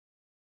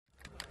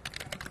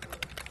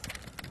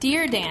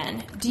Dear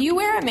Dan, do you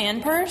wear a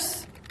man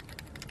purse?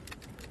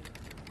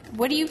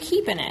 What do you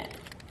keep in it?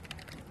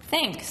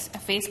 Thanks, a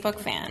Facebook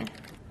fan.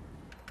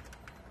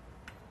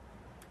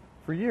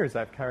 For years,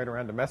 I've carried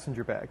around a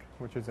messenger bag,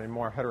 which is a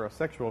more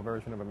heterosexual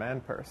version of a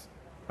man purse.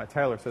 My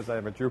tailor says I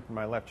have a droop in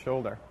my left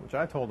shoulder, which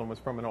I told him was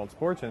from an old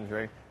sports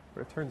injury,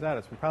 but it turns out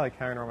it's from probably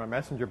carrying around my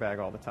messenger bag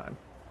all the time.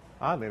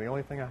 Oddly, the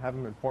only thing I have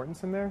of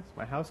importance in there is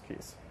my house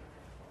keys.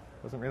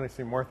 Doesn't really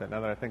seem worth it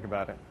now that I think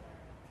about it.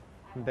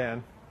 And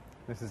Dan,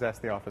 this is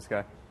Ask the Office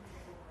Guy.